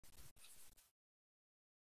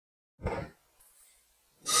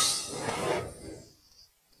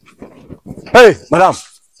Hey, madam.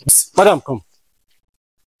 Madam, come.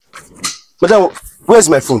 Madam, where's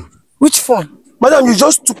my phone? Which phone? Madam, you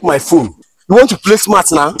just took my phone. You want to play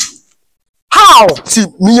smart now? How? See,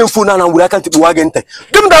 me and phone and I can't take again.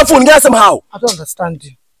 Give me that phone, guys, somehow. I don't understand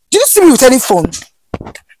you. Did you see me with any phone?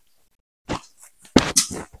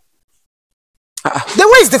 Then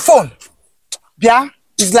where is the phone? Yeah?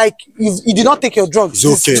 It's like you did not take your drugs.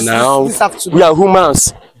 It's okay now. This afternoon. We are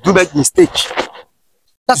humans. Do make mistake.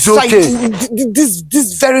 That's it's why okay.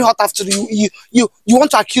 This very hot afternoon. You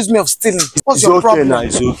want to accuse me of stealing. What's your problem? Now,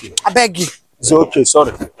 it's okay. I beg you. It's okay,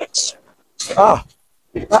 sorry.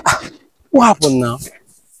 What happened now?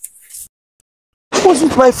 What was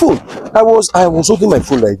with my phone? I was holding my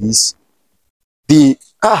phone like this.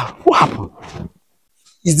 What happened?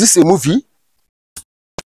 Is this a movie?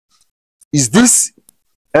 Is this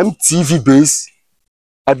MTV base?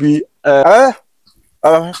 I be my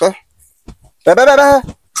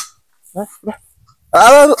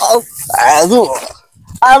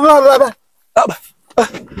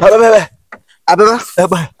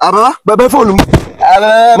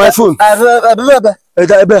phone.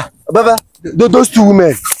 Those two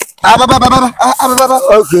women.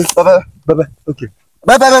 Okay. Okay.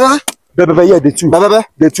 Yeah, the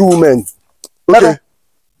two women. Okay.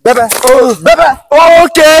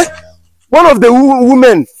 Okay. One of the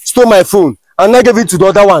women stole my phone and I gave it to the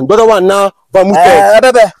other one. The other one now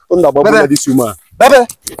this woman. Don't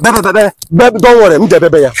worry, I'm the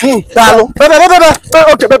baby.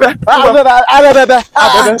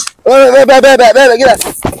 Okay,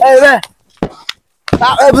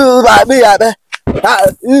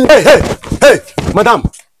 hey, madam.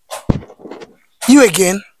 You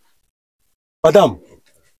again? Madam,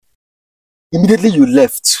 immediately you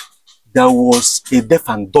left, there was a deaf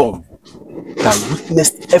and dumb that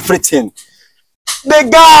witnessed everything. The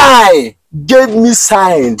guy gave me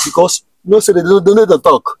sign because you know, so they don't need to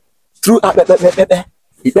talk. Through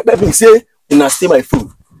he say, "Una steal my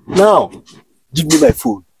phone." Now, give me my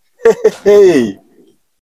phone. Hey,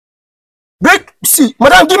 see,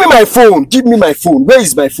 madam, give me my phone. Give me my phone. Where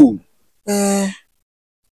is my phone?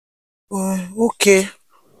 Okay.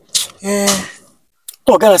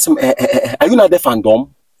 Are you not deaf and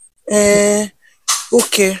dumb?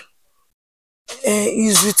 Okay.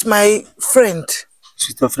 He's with my friend. It's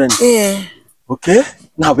with your friend? Yeah. Okay.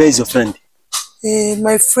 Now, where is your friend?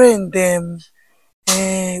 My friend,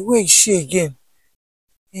 where is she again?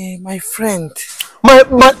 My friend. My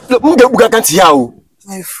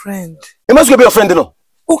friend. It must be your friend, no?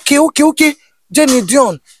 Okay. Jenny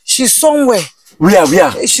Dion. She's somewhere. Where?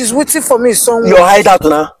 She's waiting for me somewhere. Your hideout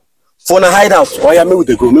now? For a hideout. Oh yeah, maybe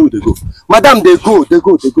they go. Madam, they go.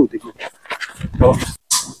 Oh.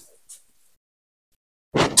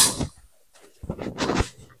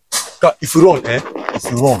 If you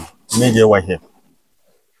run, maybe get one here.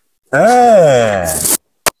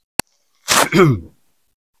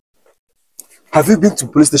 Have you been to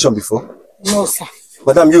police station before? No, sir.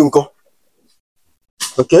 Madam, you uncle.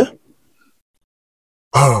 Okay?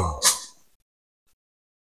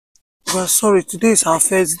 Well, sorry, today is our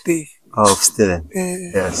first day. Of stealing?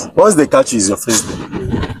 Yes. Once they catch you, is your first day.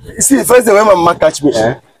 You see, the first day when my mama catch me,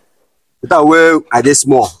 that way I did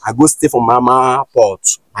small. I go stay for mama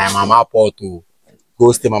pot. My mama pot to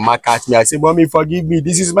go stay. Mama catch me. I say, "Mommy, forgive me.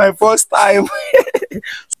 This is my first time."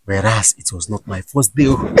 Whereas it was not my first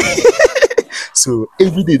day. So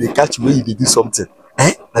every day they catch me, they do something.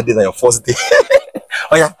 That day is your first day.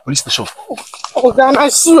 Oh yeah, police station. Oh,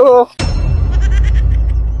 Ghana, sure.